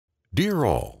Dear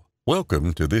all,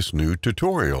 welcome to this new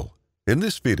tutorial. In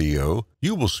this video,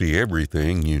 you will see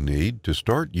everything you need to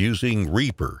start using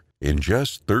Reaper in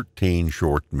just 13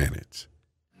 short minutes.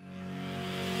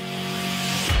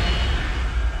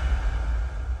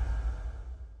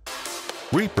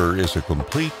 Reaper is a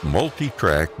complete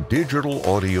multi-track digital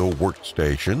audio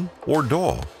workstation, or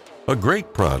DAW. A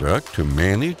great product to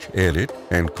manage, edit,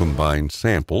 and combine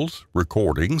samples,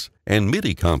 recordings, and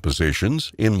MIDI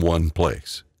compositions in one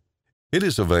place. It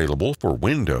is available for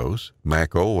Windows,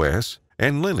 Mac OS,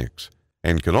 and Linux,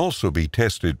 and can also be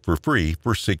tested for free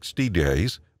for 60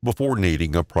 days before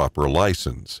needing a proper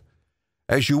license.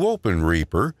 As you open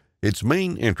Reaper, its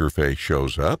main interface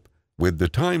shows up with the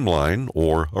timeline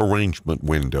or arrangement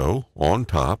window on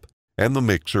top and the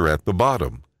mixer at the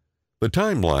bottom. The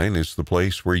timeline is the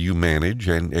place where you manage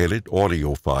and edit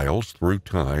audio files through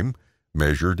time,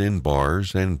 measured in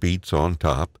bars and beats on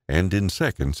top and in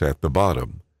seconds at the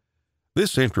bottom.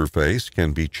 This interface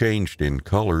can be changed in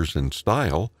colors and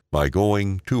style by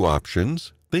going to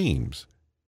Options, Themes.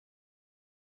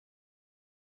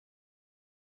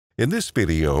 In this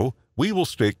video, we will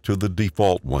stick to the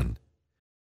default one.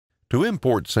 To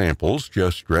import samples,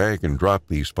 just drag and drop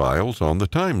these files on the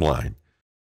timeline.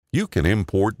 You can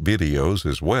import videos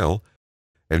as well,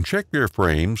 and check their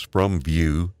frames from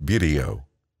View Video.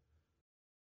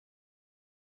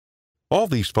 All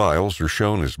these files are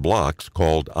shown as blocks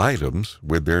called items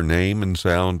with their name and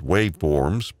sound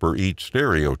waveforms per each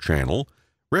stereo channel,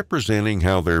 representing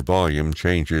how their volume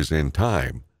changes in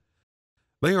time.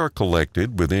 They are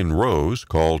collected within rows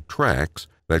called tracks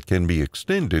that can be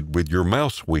extended with your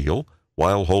mouse wheel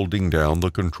while holding down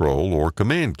the Control or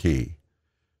Command key.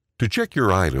 To check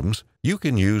your items, you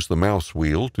can use the mouse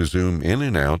wheel to zoom in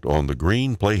and out on the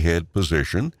green playhead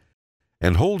position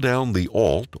and hold down the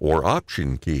Alt or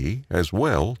Option key as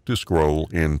well to scroll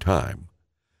in time.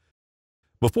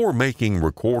 Before making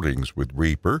recordings with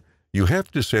Reaper, you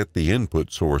have to set the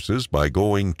input sources by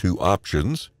going to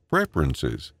Options,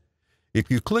 Preferences. If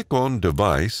you click on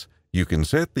Device, you can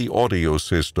set the audio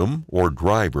system or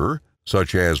driver,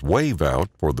 such as Waveout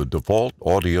for the default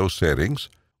audio settings,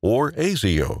 or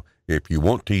ASIO if you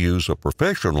want to use a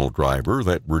professional driver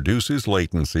that reduces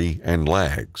latency and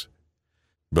lags.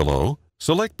 Below,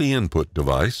 select the input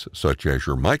device, such as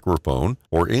your microphone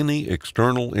or any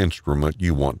external instrument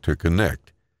you want to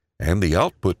connect, and the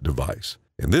output device,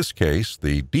 in this case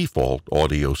the default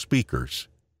audio speakers.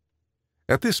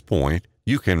 At this point,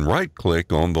 you can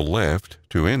right-click on the left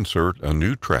to insert a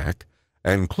new track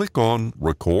and click on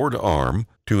Record Arm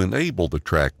to enable the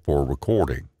track for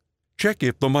recording. Check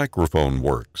if the microphone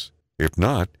works. If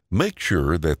not, make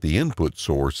sure that the input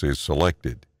source is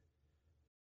selected.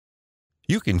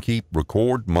 You can keep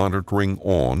Record Monitoring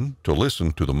on to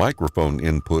listen to the microphone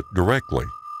input directly.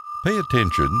 Pay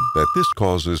attention that this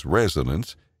causes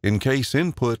resonance in case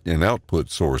input and output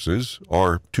sources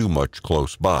are too much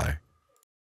close by.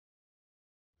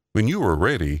 When you are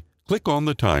ready, click on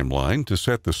the timeline to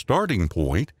set the starting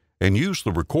point and use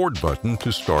the record button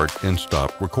to start and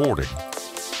stop recording.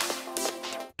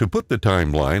 To put the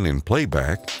timeline in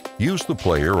playback, use the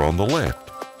player on the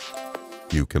left.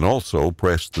 You can also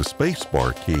press the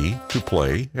spacebar key to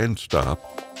play and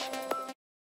stop,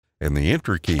 and the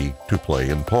Enter key to play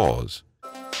and pause.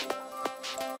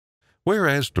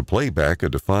 Whereas to playback a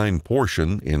defined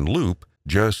portion in loop,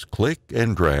 just click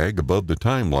and drag above the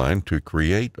timeline to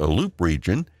create a loop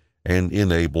region and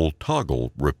enable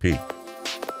Toggle Repeat.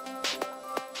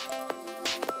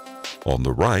 On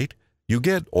the right, you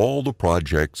get all the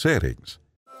project settings.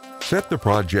 Set the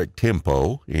project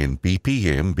tempo in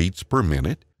BPM beats per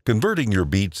minute, converting your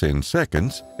beats in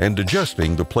seconds, and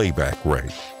adjusting the playback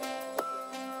rate.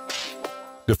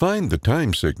 Define the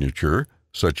time signature,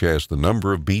 such as the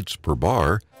number of beats per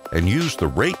bar, and use the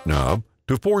rate knob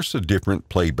to force a different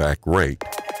playback rate.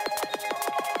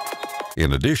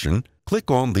 In addition,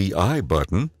 click on the I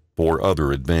button for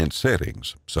other advanced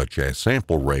settings, such as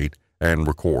sample rate and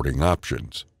recording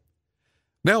options.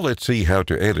 Now let's see how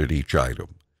to edit each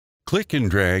item. Click and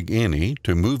drag any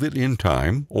to move it in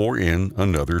time or in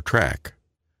another track.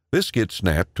 This gets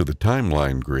snapped to the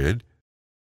timeline grid,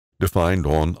 defined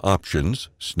on Options,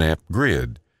 Snap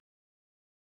Grid,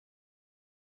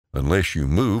 unless you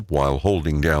move while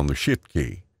holding down the Shift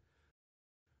key.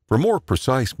 For more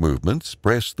precise movements,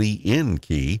 press the N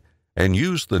key and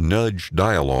use the Nudge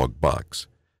dialog box.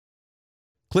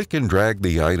 Click and drag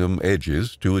the item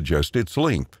edges to adjust its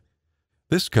length.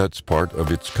 This cuts part of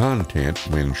its content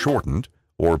when shortened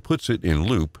or puts it in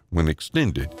loop when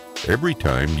extended every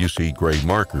time you see gray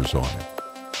markers on it.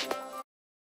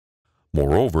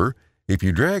 Moreover, If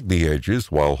you drag the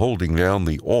edges while holding down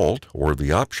the Alt or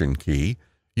the Option key,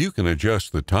 you can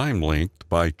adjust the time length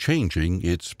by changing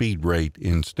its speed rate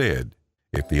instead.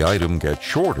 If the item gets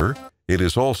shorter, it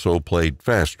is also played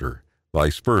faster,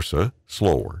 vice versa,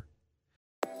 slower.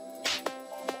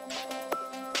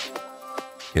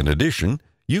 In addition,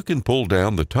 you can pull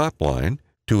down the top line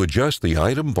to adjust the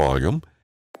item volume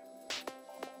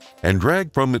and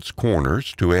drag from its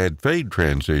corners to add fade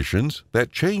transitions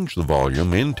that change the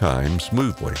volume in time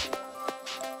smoothly.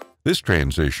 This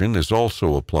transition is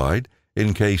also applied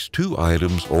in case two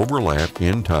items overlap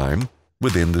in time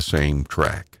within the same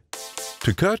track.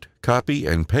 To cut, copy,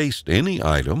 and paste any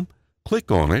item,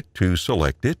 click on it to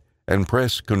select it and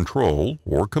press Ctrl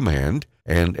or Command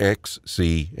and X,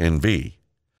 C, and V.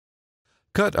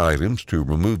 Cut items to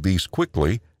remove these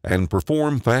quickly and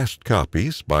perform fast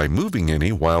copies by moving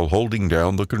any while holding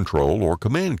down the Control or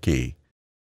Command key.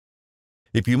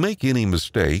 If you make any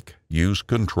mistake, use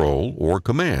Control or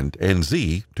Command and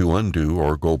Z to undo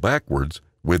or go backwards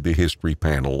with the History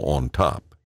panel on top.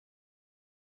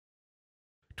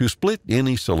 To split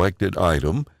any selected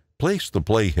item, place the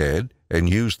playhead and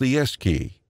use the S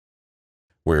key.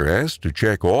 Whereas to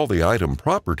check all the item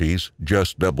properties,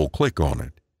 just double-click on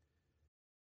it.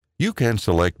 You can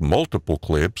select multiple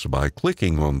clips by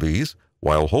clicking on these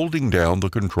while holding down the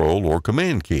Control or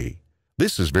Command key.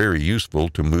 This is very useful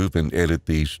to move and edit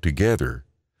these together.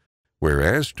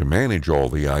 Whereas to manage all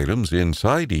the items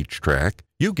inside each track,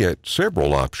 you get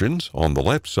several options on the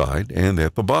left side and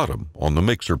at the bottom on the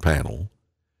mixer panel.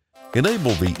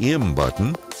 Enable the M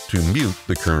button to mute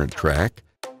the current track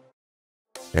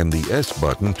and the S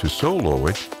button to solo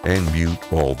it and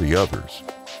mute all the others.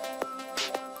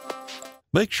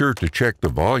 Make sure to check the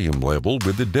volume level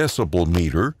with the decibel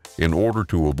meter in order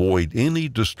to avoid any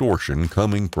distortion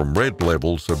coming from red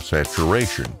levels of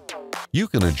saturation. You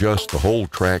can adjust the whole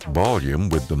track volume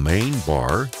with the main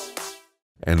bar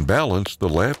and balance the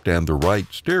left and the right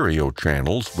stereo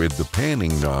channels with the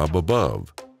panning knob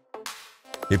above.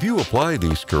 If you apply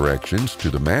these corrections to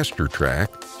the master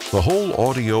track, the whole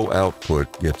audio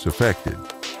output gets affected.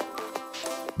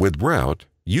 With Route,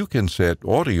 you can set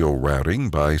audio routing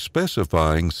by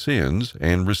specifying sends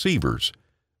and receivers.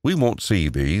 We won't see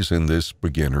these in this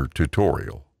beginner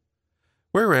tutorial.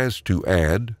 Whereas to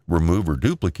add, remove, or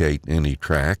duplicate any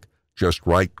track, just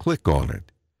right-click on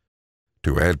it.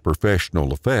 To add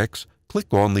professional effects,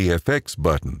 click on the FX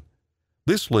button.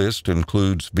 This list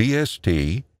includes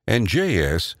VST and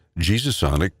JS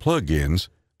Gsonic plugins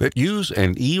that use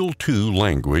an EL2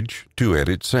 language to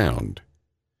edit sound.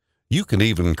 You can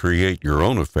even create your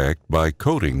own effect by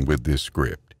coding with this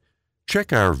script.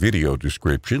 Check our video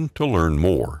description to learn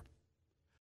more.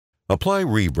 Apply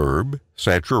reverb,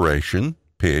 saturation,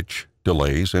 pitch,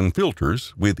 delays, and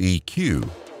filters with EQ.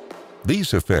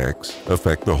 These effects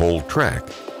affect the whole track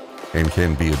and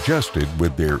can be adjusted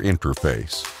with their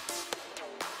interface.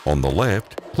 On the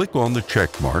left, click on the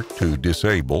check mark to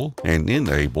disable and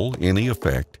enable any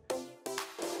effect,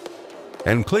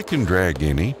 and click and drag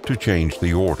any to change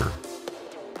the order.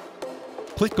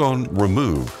 Click on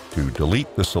Remove to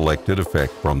delete the selected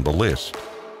effect from the list.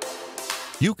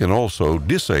 You can also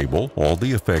disable all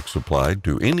the effects applied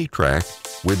to any track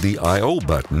with the I/O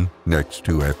button next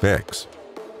to FX.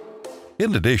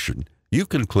 In addition, you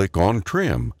can click on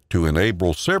Trim to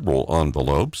enable several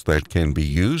envelopes that can be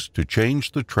used to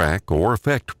change the track or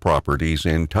effect properties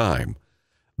in time.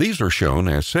 These are shown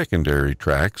as secondary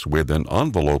tracks with an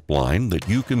envelope line that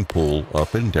you can pull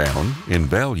up and down in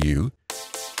value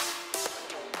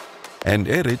and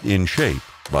edit in shape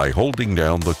by holding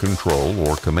down the Control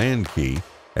or Command key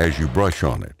as you brush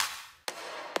on it.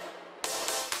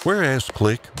 Whereas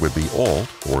click with the Alt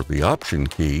or the Option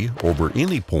key over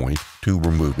any point to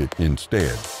remove it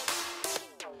instead.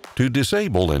 To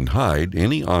disable and hide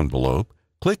any envelope,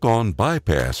 click on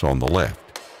Bypass on the left.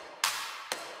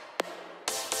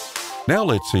 Now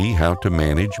let's see how to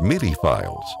manage MIDI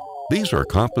files. These are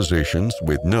compositions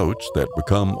with notes that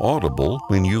become audible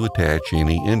when you attach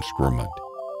any instrument.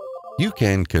 You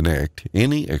can connect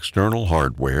any external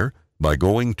hardware by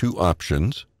going to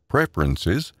Options,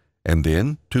 Preferences, and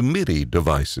then to MIDI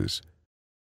devices.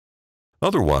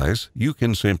 Otherwise, you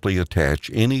can simply attach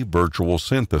any virtual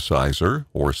synthesizer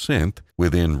or synth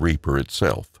within Reaper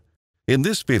itself. In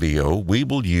this video, we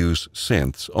will use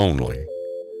synths only.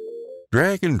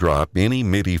 Drag and drop any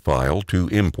MIDI file to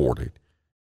import it.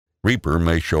 Reaper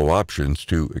may show options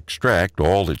to extract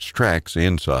all its tracks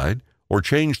inside or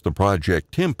change the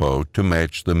project tempo to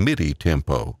match the MIDI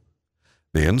tempo.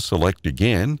 Then select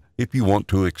again if you want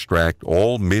to extract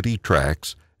all MIDI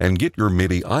tracks and get your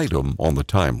MIDI item on the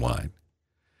timeline.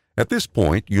 At this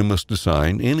point, you must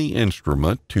assign any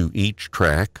instrument to each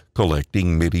track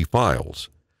collecting MIDI files.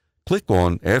 Click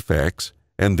on FX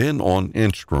and then on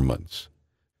Instruments.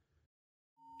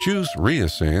 Choose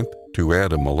Reasynth to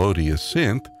add a melodious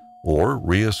synth or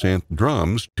Reasynth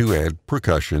Drums to add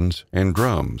percussions and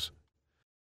drums.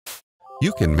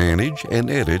 You can manage and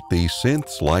edit these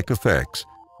synths-like effects,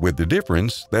 with the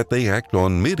difference that they act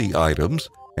on MIDI items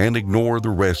and ignore the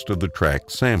rest of the track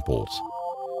samples.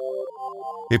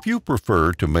 If you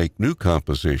prefer to make new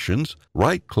compositions,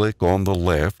 right-click on the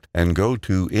left and go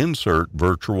to Insert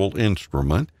Virtual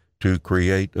Instrument to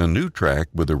create a new track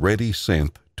with a ready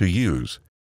synth to use.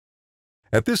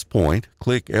 At this point,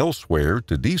 click Elsewhere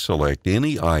to deselect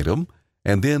any item,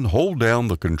 and then hold down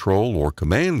the Control or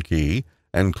Command key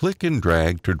and click and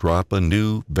drag to drop a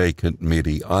new vacant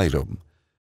MIDI item.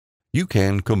 You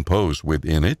can compose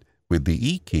within it with the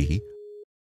E key,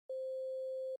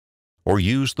 or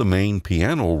use the main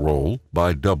piano roll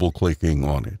by double-clicking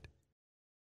on it.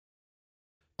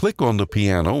 Click on the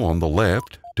piano on the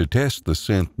left to test the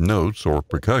synth notes or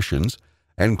percussions,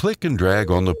 and click and drag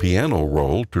on the piano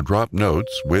roll to drop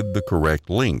notes with the correct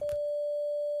length.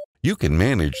 You can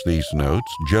manage these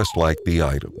notes just like the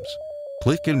items.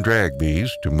 Click and drag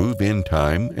these to move in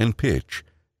time and pitch,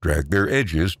 drag their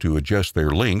edges to adjust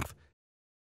their length,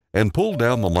 and pull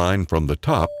down the line from the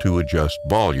top to adjust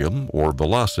volume or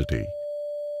velocity.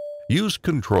 Use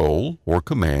Control or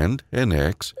Command and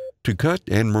X to cut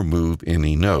and remove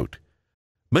any note.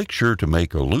 Make sure to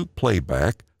make a loop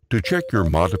playback to check your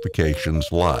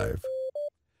modifications live.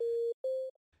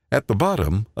 At the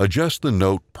bottom, adjust the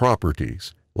note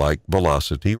properties like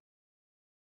velocity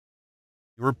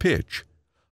or pitch.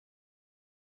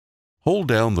 Hold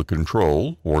down the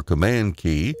Control or Command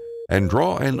key and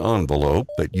draw an envelope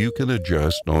that you can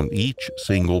adjust on each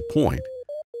single point.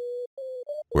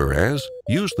 Whereas,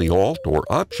 use the Alt or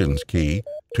Options key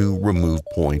to remove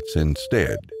points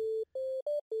instead.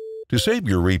 To save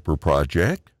your Reaper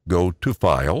project, go to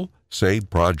File, Save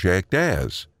Project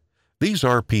As. These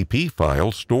RPP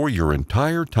files store your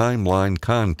entire timeline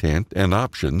content and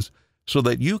options so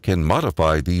that you can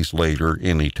modify these later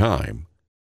anytime.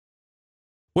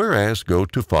 Whereas, go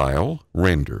to File,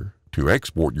 Render, to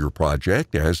export your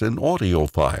project as an audio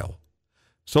file.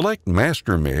 Select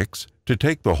Master Mix to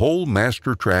take the whole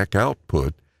master track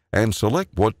output and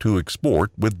select what to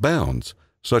export with bounds,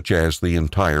 such as the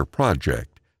entire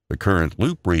project, the current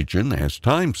loop region as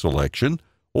time selection,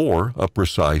 or a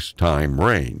precise time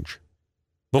range.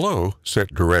 Below,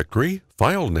 set directory,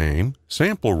 file name,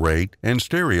 sample rate, and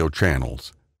stereo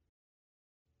channels.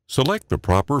 Select the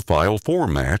proper file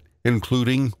format,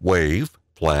 including WAV,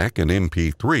 FLAC, and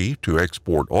MP3 to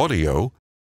export audio,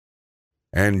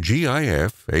 and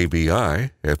GIF,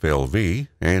 AVI, FLV,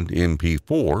 and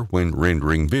MP4 when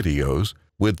rendering videos,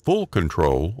 with full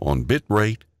control on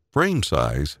bitrate, frame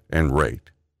size, and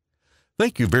rate.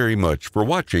 Thank you very much for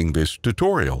watching this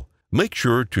tutorial. Make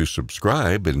sure to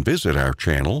subscribe and visit our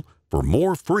channel for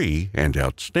more free and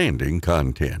outstanding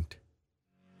content.